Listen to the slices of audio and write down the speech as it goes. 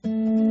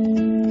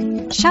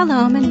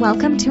Shalom and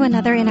welcome to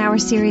another in our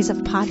series of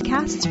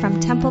podcasts from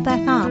Temple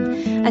Beth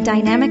Am, a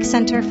dynamic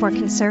center for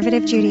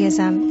conservative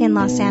Judaism in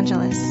Los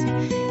Angeles.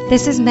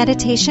 This is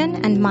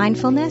Meditation and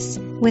Mindfulness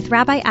with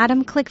Rabbi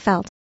Adam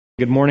Kligfeld.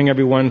 Good morning,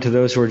 everyone, to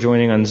those who are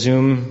joining on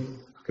Zoom.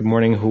 Good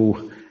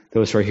morning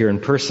those who are here in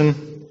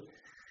person,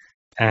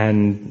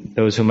 and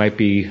those who might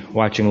be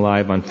watching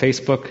live on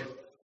Facebook,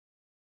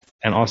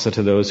 and also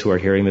to those who are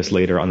hearing this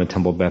later on the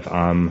Temple Beth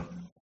Am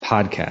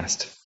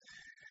podcast.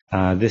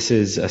 This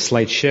is a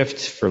slight shift.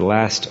 For the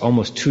last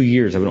almost 2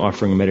 years, I've been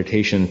offering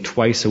meditation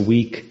twice a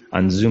week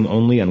on Zoom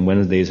only on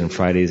Wednesdays and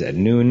Fridays at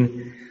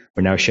noon.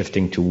 We're now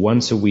shifting to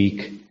once a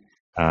week,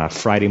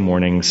 Friday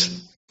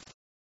mornings,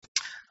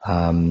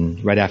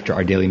 right after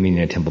our daily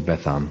meeting at Temple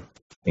Beth Am,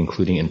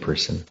 including in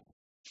person.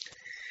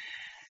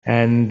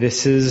 And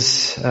this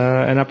is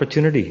an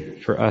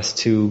opportunity for us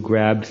to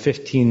grab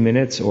 15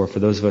 minutes, or for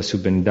those of us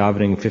who've been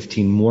davening,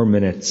 15 more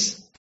minutes,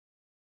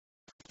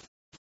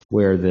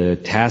 where the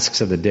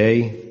tasks of the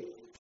day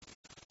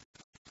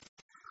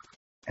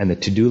and the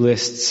to-do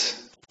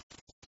lists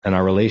and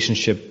our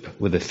relationship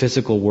with the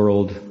physical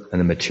world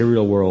and the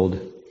material world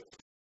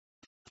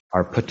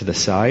are put to the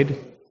side, and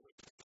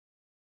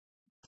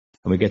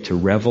we get to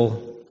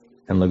revel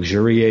and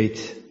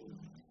luxuriate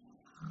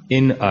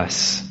in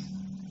us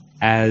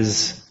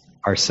as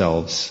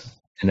ourselves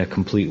in a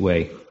complete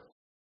way.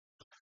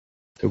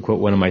 To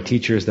quote one of my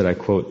teachers that I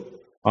quote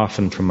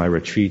often from my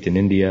retreat in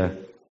India,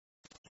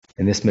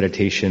 in this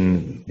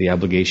meditation, the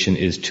obligation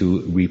is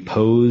to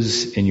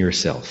repose in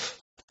yourself.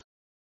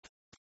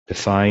 To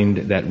find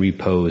that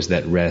repose,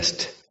 that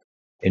rest,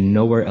 in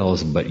nowhere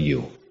else but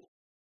you.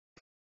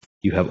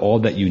 You have all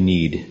that you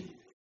need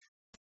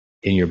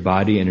in your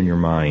body and in your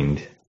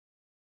mind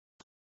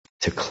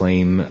to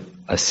claim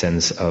a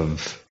sense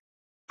of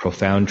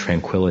profound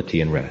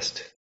tranquility and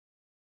rest.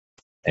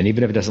 And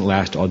even if it doesn't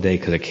last all day,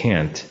 because it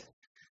can't,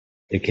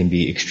 it can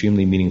be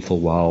extremely meaningful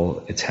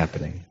while it's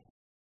happening.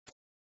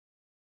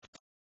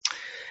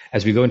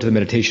 As we go into the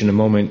meditation in a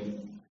moment,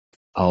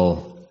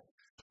 I'll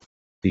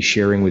be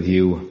sharing with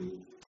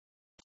you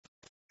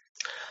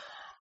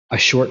a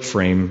short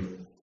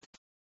frame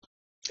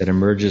that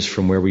emerges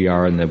from where we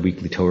are in the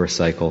weekly Torah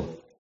cycle.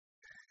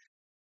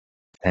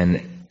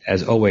 And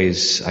as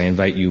always, I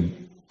invite you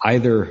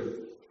either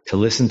to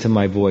listen to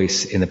my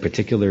voice in the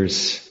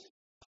particulars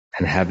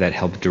and have that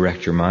help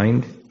direct your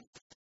mind,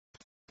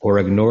 or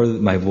ignore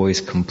my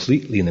voice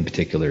completely in the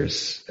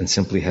particulars and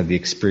simply have the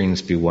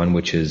experience be one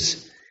which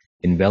is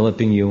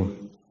enveloping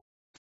you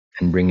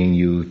and bringing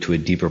you to a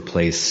deeper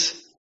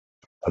place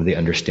of the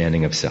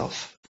understanding of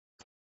self.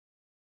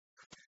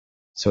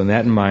 So in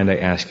that in mind, I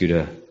ask you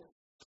to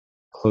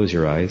close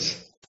your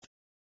eyes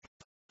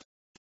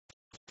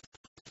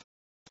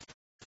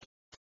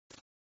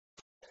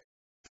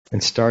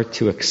and start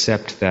to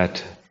accept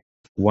that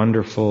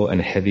wonderful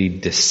and heavy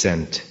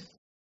descent,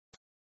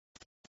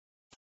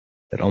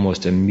 that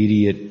almost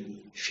immediate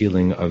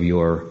feeling of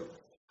your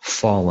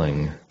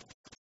falling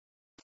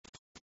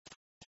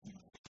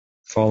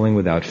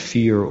without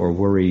fear or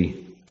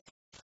worry,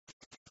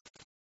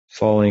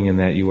 falling in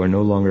that you are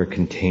no longer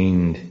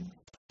contained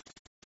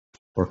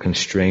or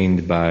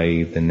constrained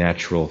by the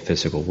natural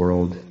physical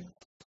world.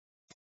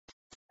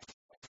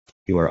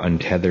 You are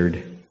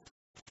untethered,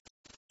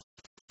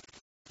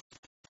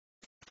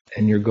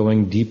 and you're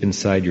going deep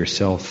inside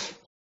yourself,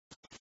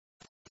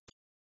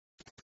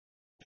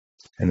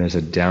 and there's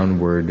a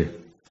downward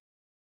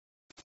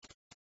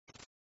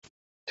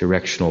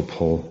directional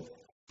pull.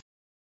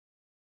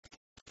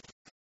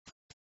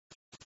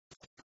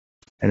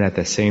 And at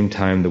the same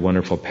time, the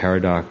wonderful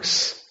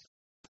paradox,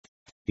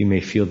 you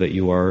may feel that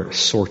you are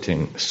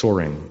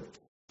soaring,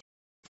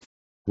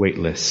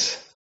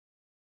 weightless,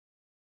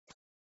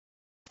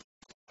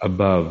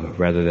 above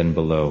rather than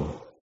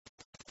below,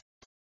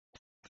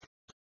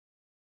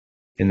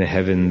 in the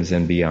heavens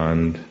and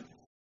beyond.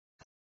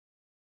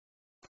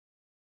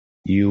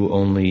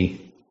 Your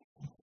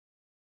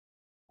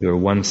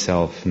one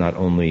self, not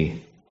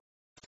only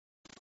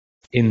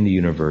in the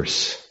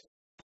universe,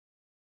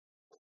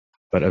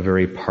 but a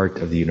very part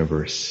of the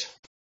universe,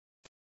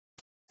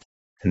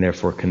 and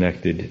therefore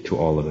connected to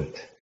all of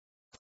it.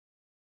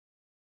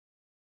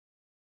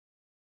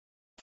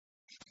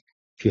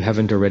 If you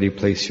haven't already,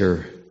 place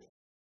your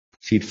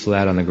feet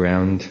flat on the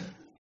ground,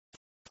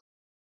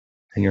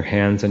 and your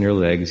hands on your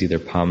legs, either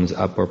palms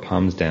up or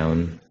palms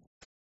down.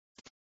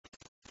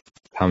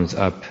 Palms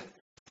up,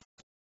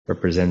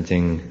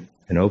 representing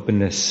an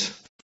openness,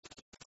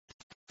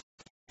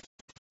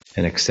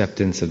 an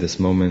acceptance of this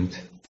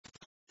moment.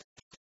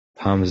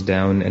 Palms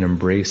down, an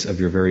embrace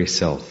of your very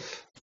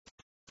self.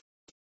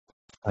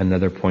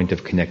 Another point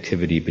of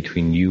connectivity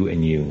between you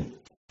and you.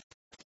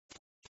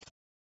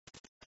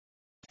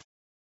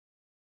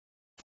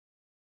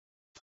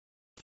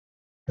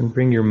 And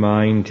bring your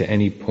mind to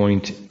any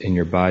point in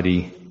your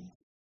body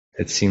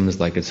that seems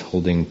like it's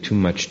holding too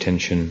much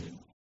tension.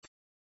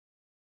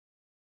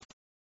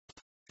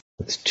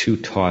 It's too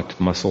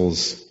taut,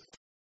 muscles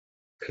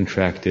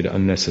contracted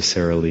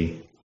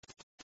unnecessarily.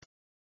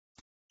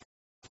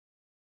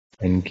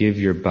 And give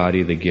your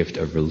body the gift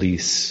of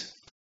release.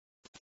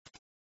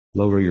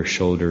 Lower your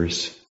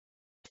shoulders.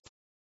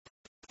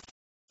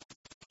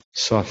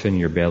 Soften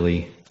your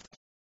belly.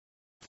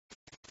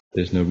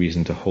 There's no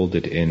reason to hold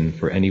it in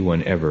for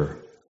anyone ever,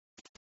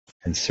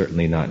 and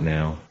certainly not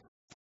now.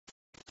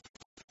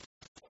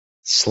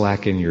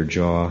 Slacken your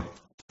jaw.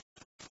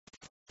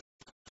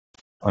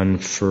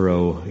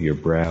 Unfurrow your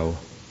brow.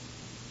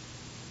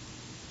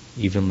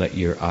 Even let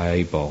your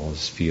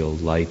eyeballs feel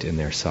light in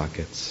their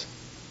sockets.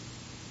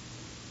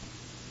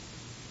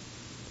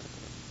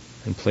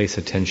 And place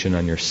attention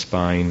on your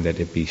spine, that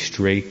it be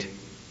straight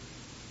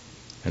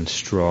and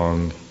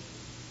strong,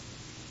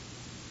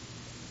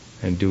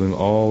 and doing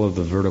all of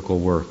the vertical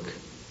work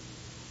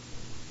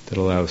that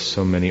allows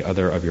so many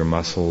other of your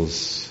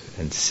muscles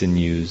and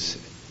sinews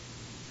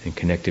and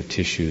connective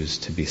tissues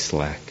to be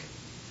slack.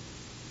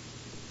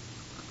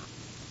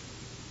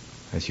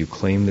 As you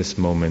claim this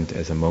moment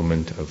as a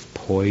moment of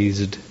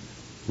poised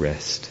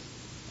rest,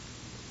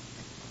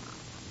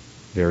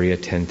 very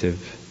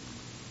attentive,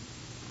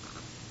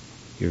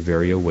 you're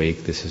very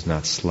awake, this is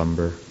not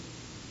slumber.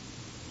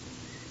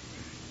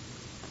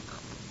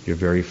 You're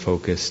very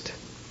focused.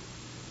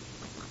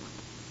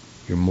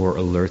 You're more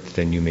alert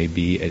than you may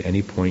be at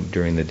any point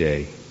during the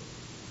day.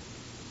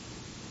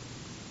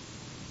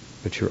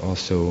 But you're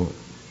also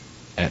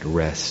at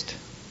rest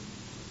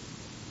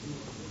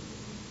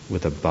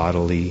with a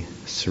bodily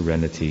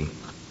serenity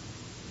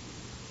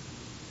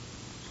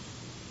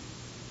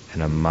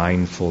and a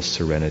mindful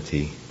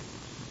serenity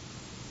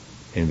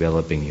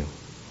enveloping you.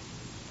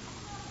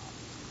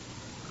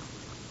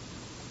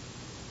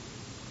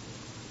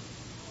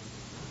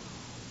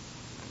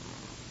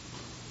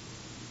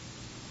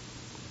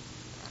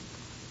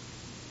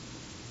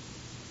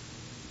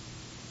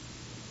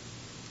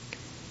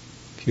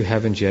 If you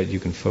haven't yet, you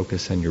can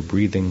focus on your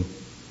breathing,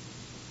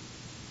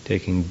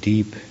 taking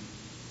deep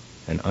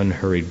and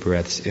unhurried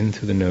breaths in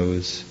through the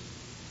nose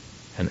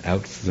and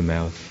out through the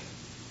mouth,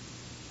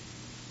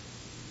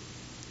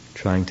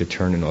 trying to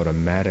turn an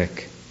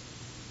automatic,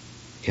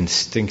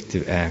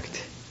 instinctive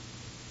act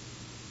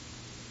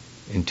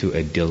into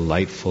a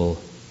delightful,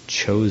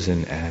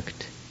 chosen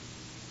act,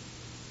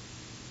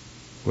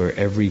 where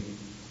every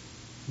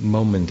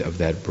moment of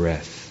that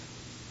breath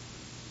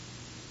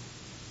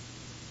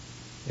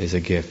is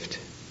a gift.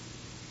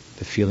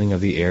 The feeling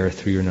of the air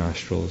through your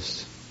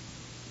nostrils,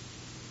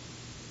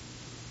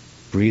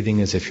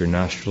 breathing as if your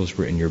nostrils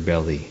were in your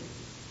belly,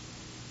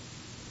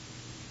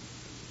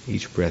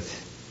 each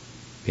breath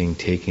being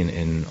taken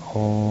in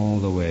all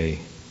the way,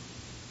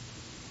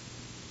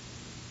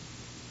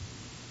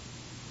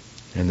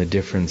 and the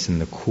difference in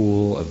the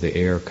cool of the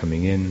air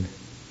coming in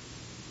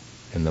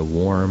and the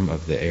warm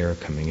of the air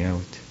coming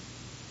out,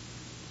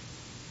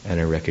 and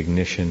a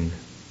recognition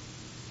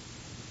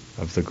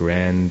of the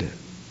grand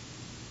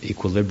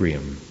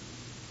equilibrium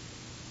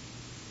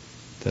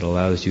that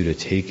allows you to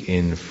take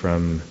in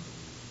from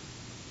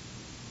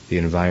the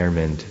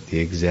environment the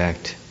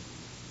exact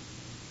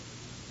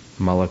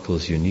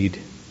molecules you need,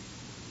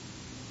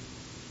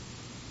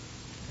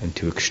 and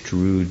to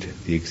extrude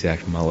the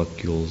exact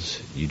molecules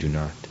you do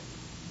not.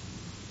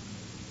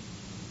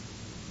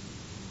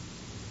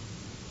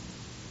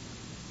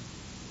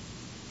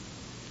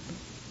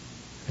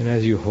 And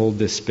as you hold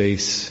this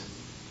space,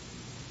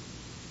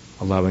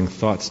 allowing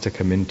thoughts to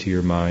come into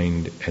your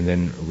mind and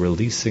then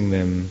releasing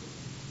them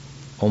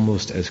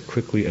almost as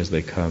quickly as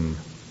they come,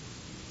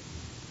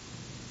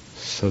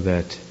 so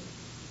that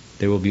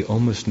there will be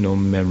almost no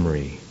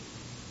memory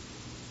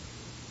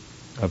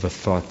of a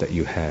thought that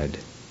you had.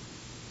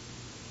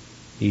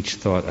 Each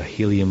thought a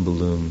helium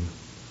balloon.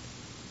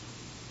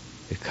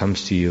 It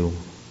comes to you,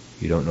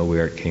 you don't know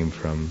where it came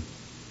from.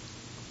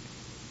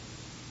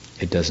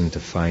 It doesn't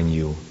define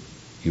you,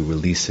 you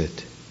release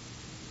it.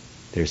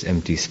 There's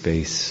empty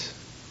space,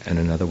 and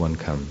another one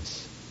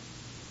comes.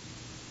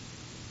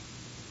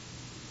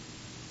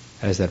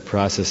 As that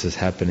process is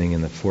happening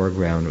in the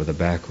foreground or the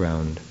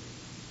background,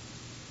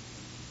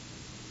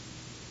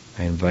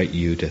 I invite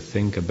you to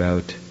think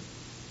about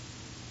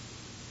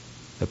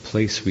the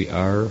place we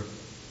are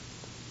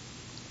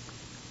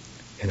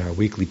in our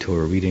weekly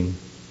Torah reading.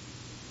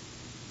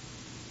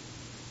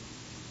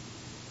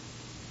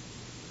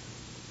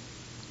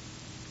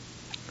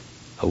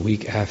 A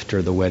week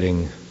after the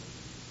wedding,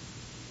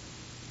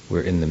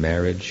 we're in the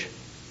marriage.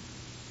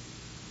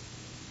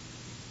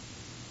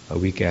 A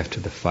week after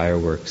the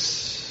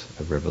fireworks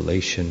of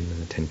Revelation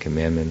and the Ten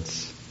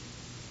Commandments,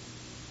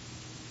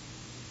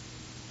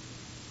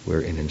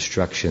 we're in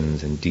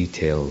instructions and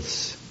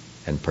details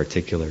and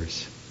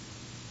particulars.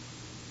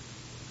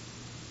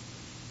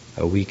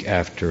 A week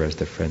after, as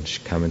the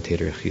French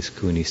commentator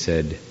Giscuni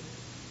said,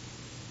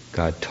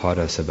 God taught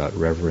us about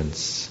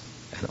reverence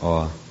and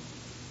awe.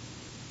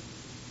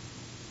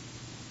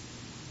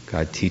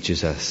 God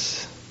teaches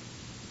us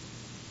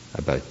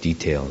about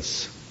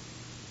details,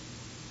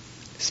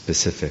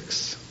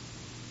 specifics,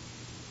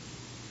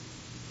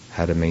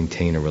 how to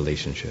maintain a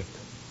relationship.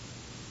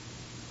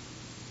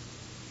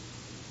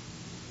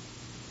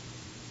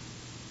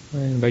 I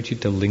invite you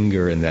to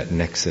linger in that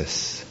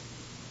nexus,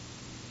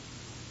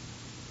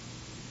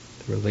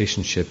 the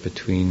relationship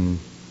between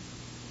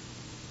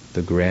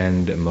the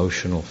grand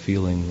emotional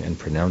feeling and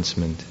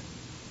pronouncement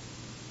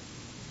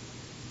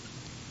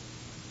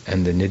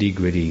and the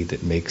nitty-gritty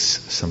that makes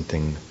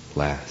something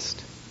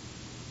last.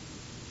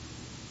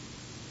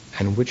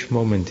 And which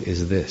moment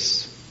is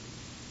this?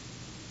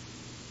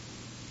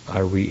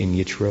 Are we in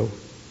Yitro,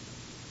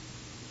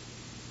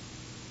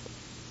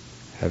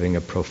 having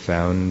a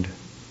profound,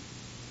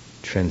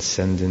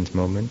 transcendent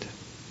moment?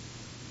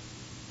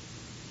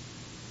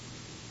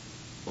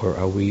 Or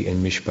are we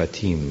in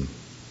Mishpatim,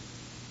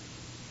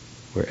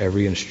 where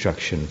every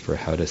instruction for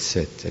how to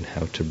sit and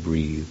how to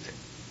breathe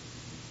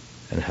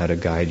and how to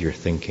guide your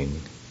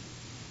thinking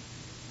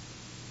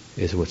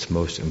is what's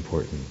most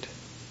important?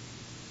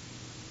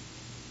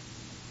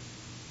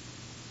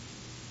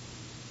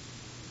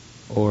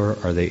 Or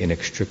are they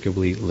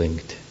inextricably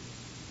linked,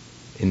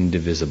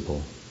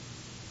 indivisible,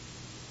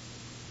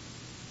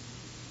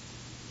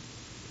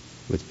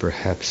 with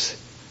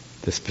perhaps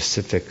the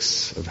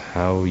specifics of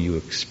how you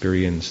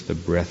experience the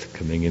breath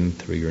coming in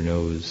through your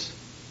nose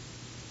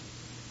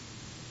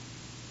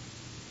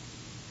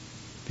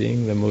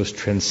being the most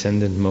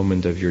transcendent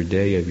moment of your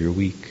day, of your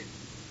week,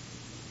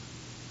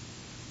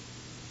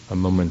 a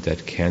moment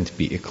that can't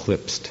be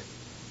eclipsed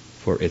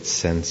for its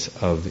sense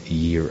of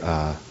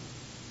yirah,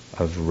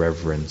 of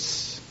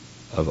reverence,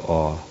 of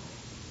awe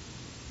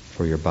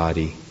for your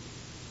body,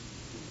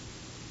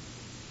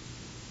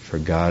 for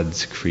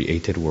God's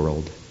created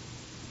world,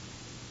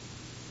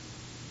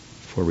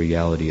 for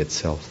reality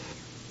itself.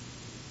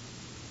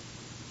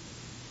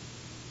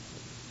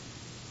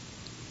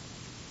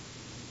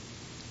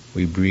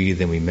 We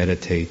breathe and we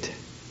meditate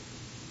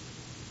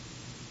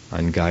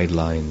on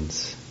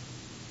guidelines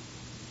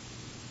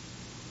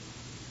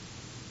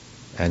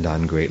and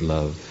on great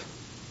love,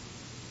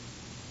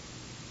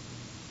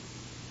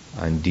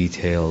 on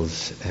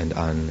details and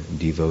on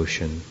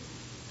devotion.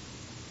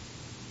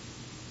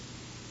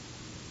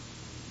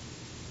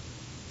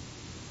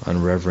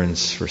 On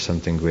reverence for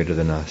something greater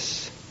than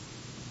us,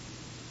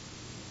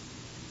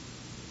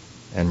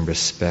 and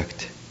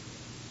respect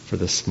for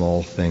the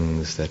small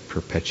things that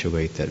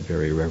perpetuate that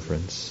very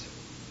reverence.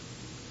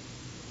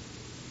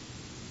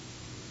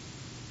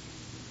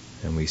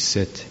 And we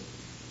sit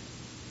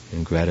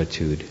in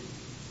gratitude,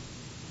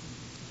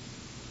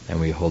 and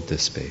we hold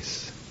this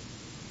space.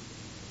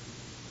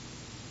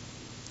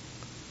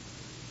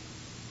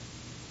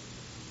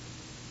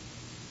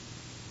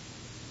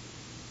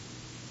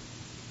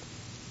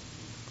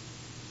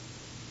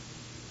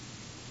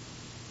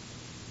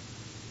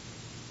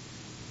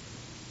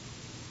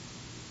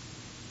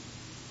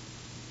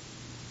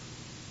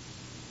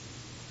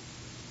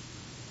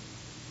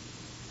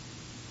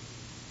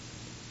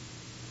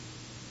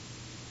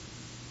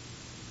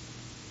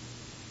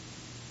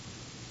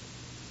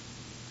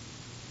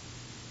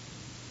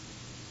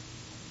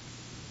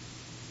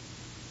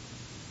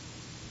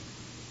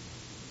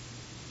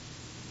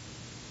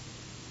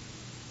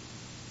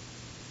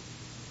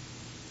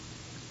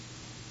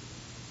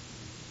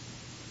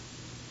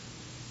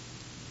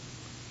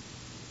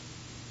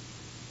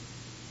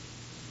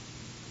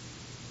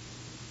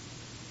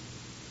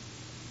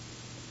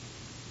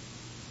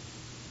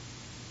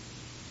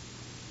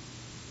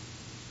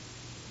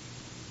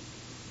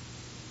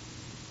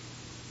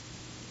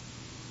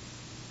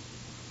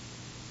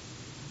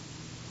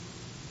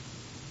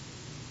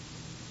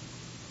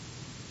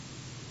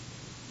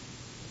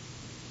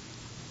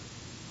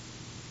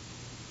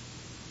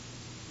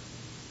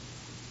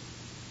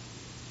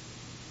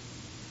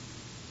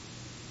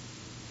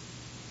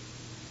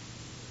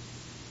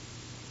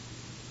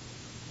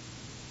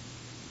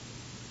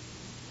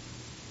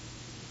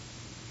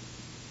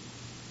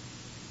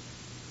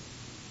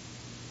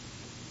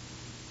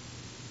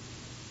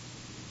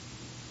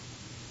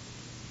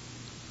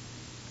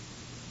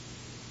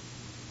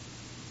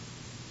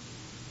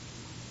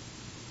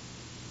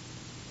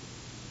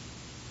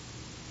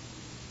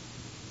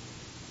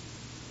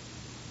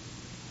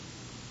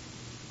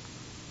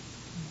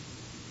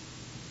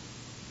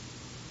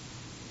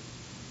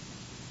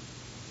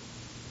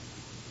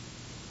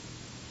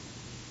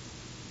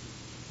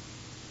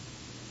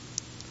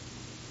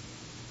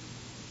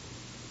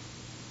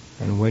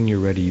 And when you're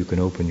ready, you can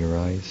open your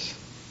eyes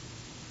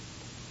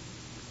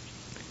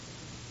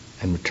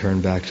and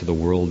return back to the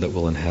world that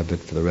we'll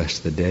inhabit for the rest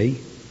of the day.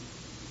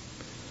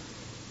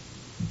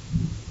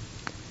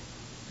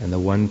 And the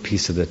one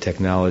piece of the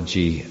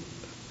technology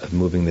of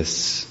moving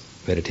this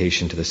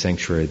meditation to the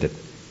sanctuary that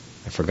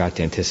I forgot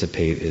to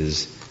anticipate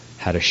is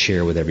how to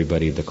share with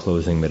everybody the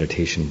closing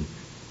meditation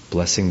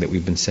blessing that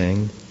we've been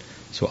saying.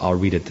 So I'll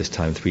read it this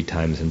time 3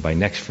 times, and by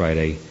next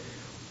Friday,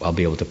 I'll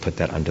be able to put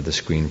that onto the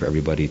screen for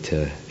everybody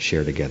to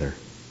share together.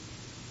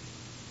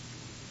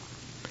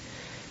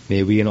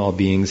 May we and all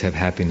beings have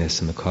happiness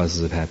and the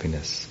causes of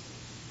happiness.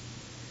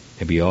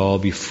 May we all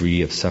be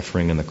free of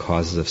suffering and the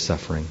causes of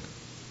suffering.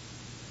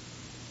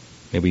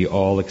 May we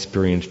all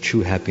experience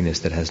true happiness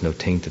that has no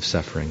taint of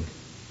suffering.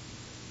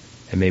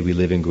 And may we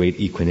live in great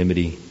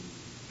equanimity,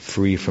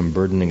 free from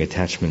burdening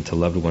attachment to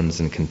loved ones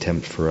and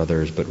contempt for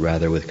others, but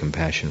rather with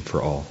compassion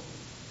for all.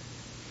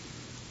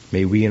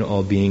 May we and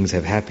all beings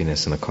have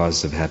happiness and the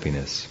causes of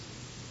happiness.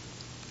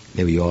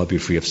 May we all be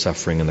free of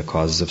suffering and the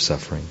causes of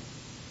suffering.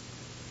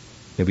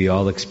 May we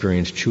all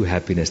experience true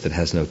happiness that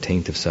has no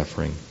taint of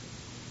suffering.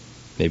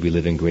 May we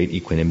live in great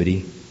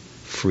equanimity,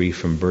 free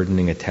from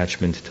burdening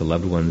attachment to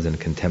loved ones and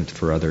contempt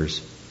for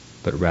others,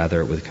 but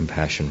rather with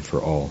compassion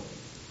for all.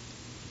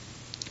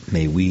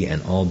 May we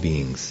and all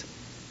beings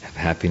have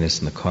happiness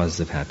and the causes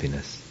of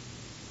happiness.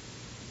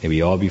 May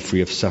we all be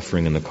free of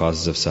suffering and the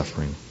causes of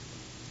suffering.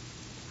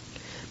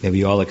 May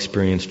we all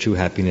experience true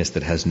happiness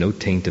that has no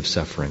taint of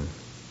suffering.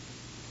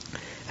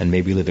 And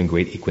may we live in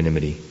great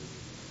equanimity,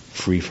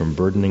 free from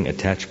burdening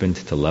attachment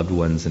to loved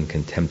ones and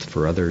contempt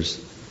for others,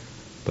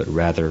 but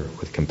rather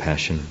with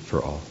compassion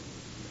for all.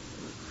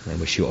 And I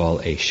wish you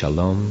all a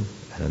shalom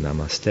and a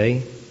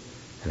namaste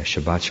and a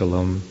Shabbat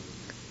shalom.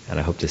 And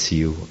I hope to see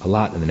you a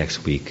lot in the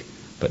next week,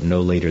 but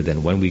no later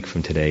than 1 week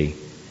from today,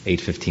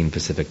 8:15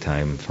 Pacific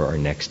time, for our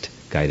next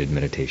guided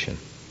meditation.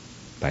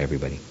 Bye,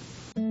 everybody.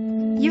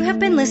 You have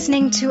been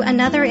listening to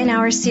another in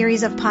our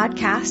series of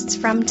podcasts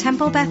from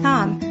Temple Beth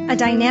Am, a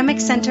dynamic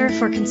center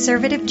for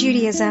conservative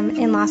Judaism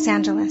in Los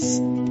Angeles.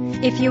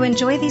 If you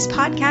enjoy these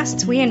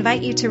podcasts, we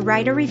invite you to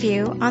write a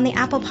review on the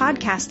Apple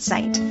Podcast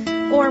site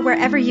or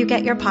wherever you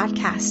get your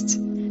podcasts.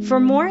 For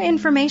more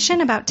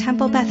information about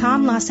Temple Beth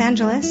Am Los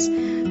Angeles,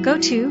 go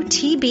to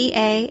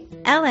tbala.org.